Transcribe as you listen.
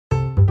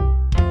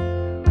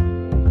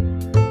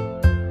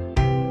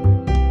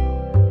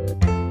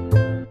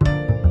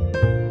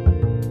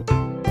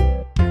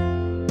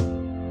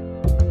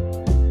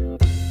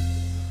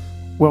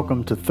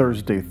Welcome to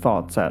Thursday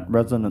Thoughts at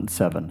Resonance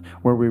 7,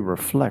 where we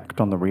reflect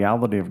on the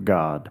reality of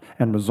God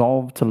and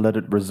resolve to let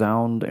it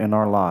resound in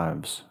our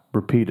lives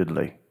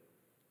repeatedly.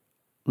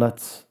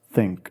 Let's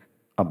think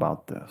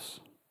about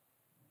this.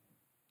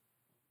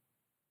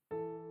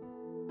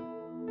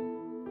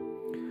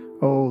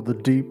 Oh, the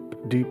deep,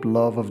 deep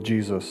love of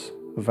Jesus,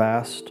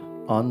 vast,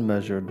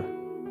 unmeasured,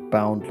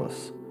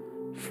 boundless,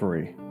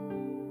 free.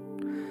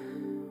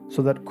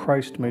 So that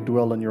Christ may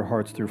dwell in your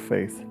hearts through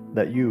faith,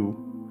 that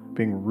you,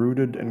 being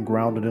rooted and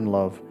grounded in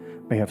love,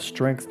 may have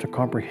strength to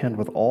comprehend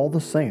with all the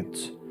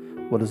saints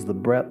what is the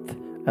breadth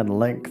and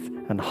length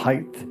and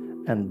height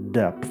and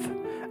depth,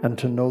 and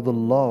to know the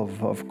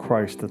love of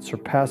Christ that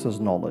surpasses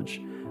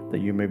knowledge,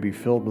 that you may be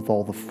filled with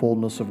all the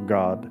fullness of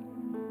God.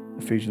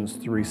 Ephesians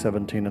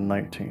 3:17 and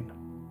 19.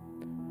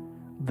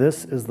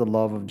 This is the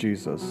love of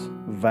Jesus,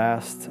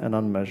 vast and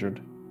unmeasured.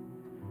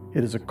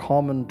 It is a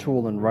common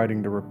tool in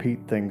writing to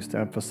repeat things to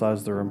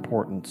emphasize their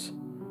importance.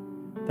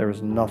 There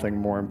is nothing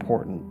more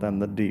important than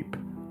the deep,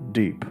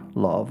 deep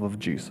love of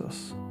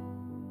Jesus.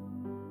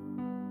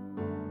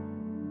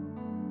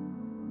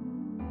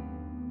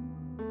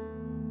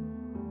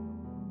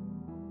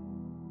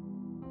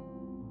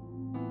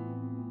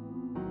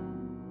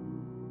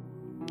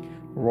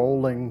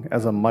 Rolling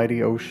as a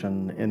mighty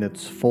ocean in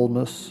its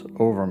fullness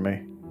over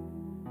me.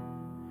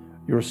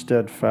 Your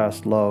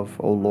steadfast love,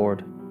 O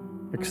Lord,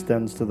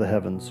 extends to the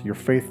heavens, your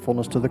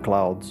faithfulness to the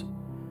clouds.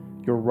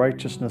 Your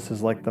righteousness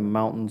is like the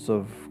mountains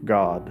of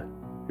God.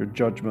 Your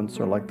judgments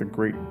are like the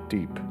great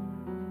deep.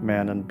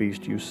 Man and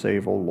beast you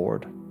save, O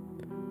Lord.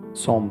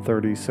 Psalm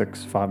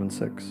 36, 5 and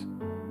 6.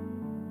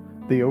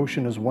 The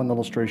ocean is one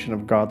illustration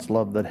of God's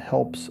love that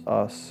helps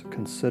us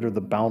consider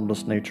the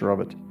boundless nature of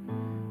it.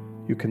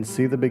 You can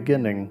see the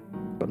beginning,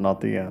 but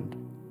not the end.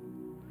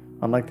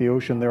 Unlike the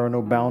ocean, there are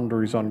no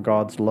boundaries on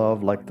God's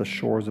love like the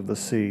shores of the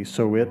sea,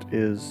 so it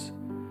is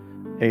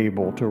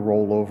able to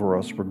roll over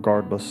us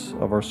regardless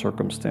of our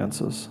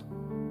circumstances.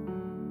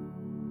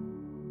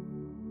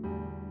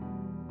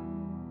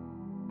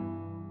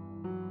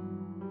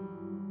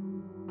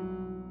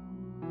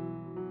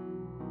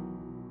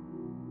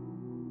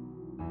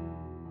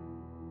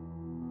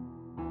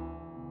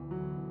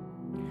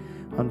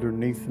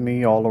 Underneath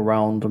me, all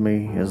around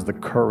me, is the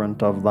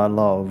current of thy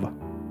love.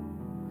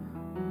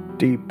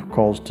 Deep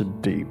calls to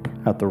deep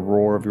at the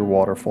roar of your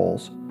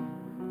waterfalls.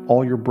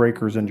 All your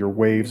breakers and your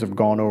waves have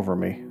gone over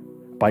me.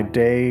 By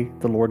day,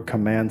 the Lord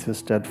commands his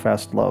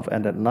steadfast love,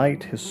 and at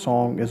night his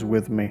song is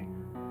with me,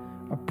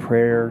 a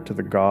prayer to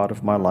the God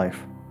of my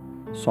life.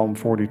 Psalm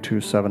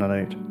 42, 7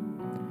 and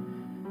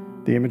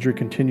 8. The imagery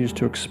continues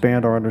to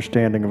expand our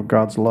understanding of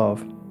God's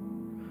love.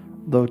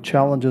 Though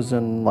challenges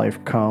in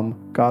life come,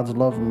 God's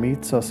love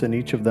meets us in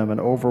each of them and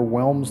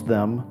overwhelms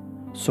them,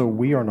 so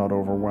we are not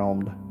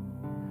overwhelmed.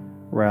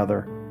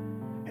 Rather,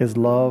 his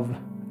love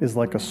is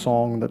like a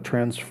song that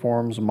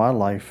transforms my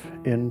life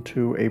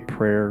into a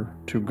prayer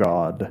to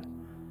God.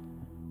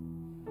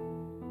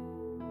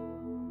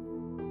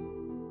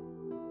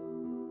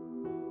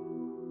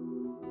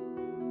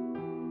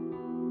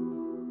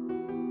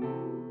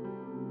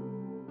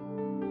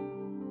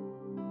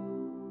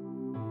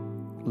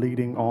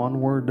 Leading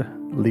onward,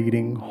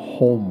 leading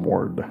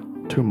homeward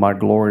to my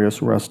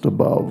glorious rest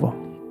above.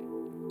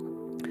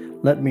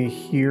 Let me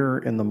hear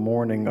in the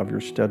morning of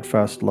your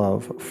steadfast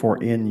love,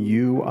 for in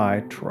you I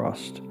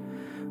trust.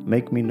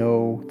 Make me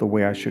know the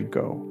way I should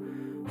go,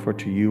 for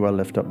to you I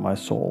lift up my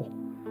soul.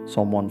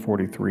 Psalm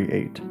 143,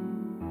 8.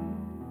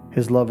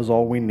 His love is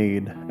all we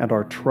need, and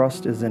our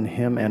trust is in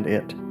him and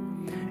it.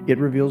 It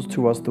reveals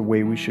to us the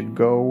way we should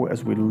go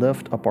as we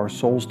lift up our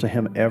souls to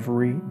him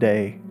every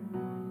day.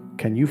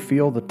 Can you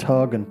feel the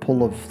tug and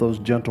pull of those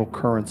gentle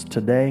currents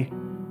today?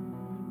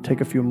 Take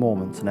a few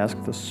moments and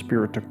ask the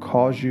Spirit to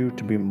cause you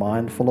to be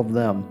mindful of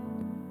them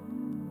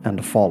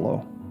and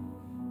follow.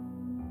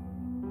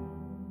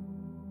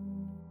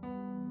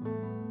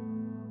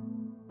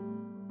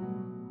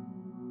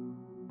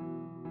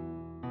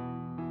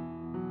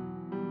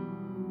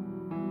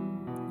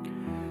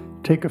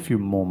 Take a few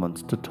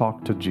moments to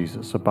talk to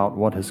Jesus about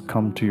what has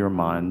come to your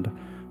mind,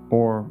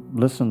 or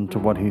listen to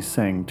what he's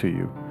saying to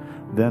you.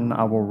 Then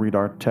I will read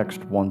our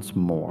text once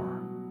more.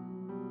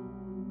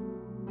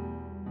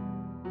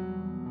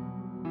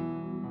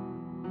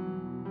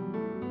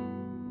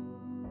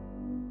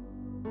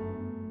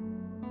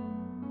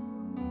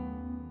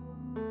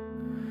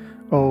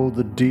 Oh,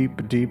 the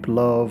deep, deep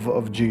love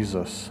of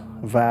Jesus,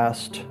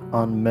 vast,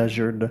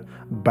 unmeasured,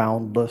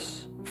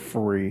 boundless,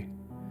 free,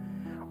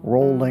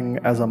 rolling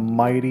as a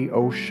mighty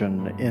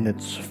ocean in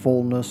its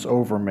fullness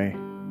over me.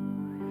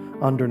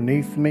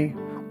 Underneath me,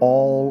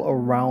 all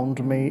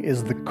around me,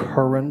 is the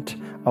current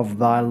of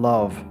thy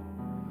love,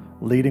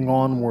 leading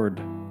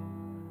onward,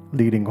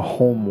 leading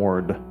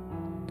homeward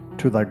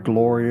to thy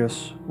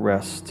glorious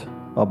rest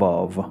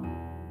above.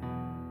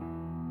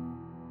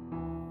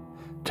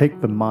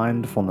 Take the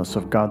mindfulness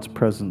of God's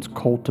presence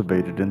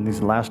cultivated in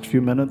these last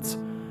few minutes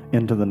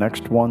into the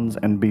next ones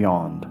and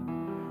beyond.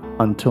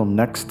 Until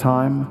next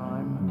time,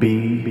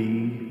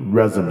 be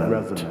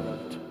resonant.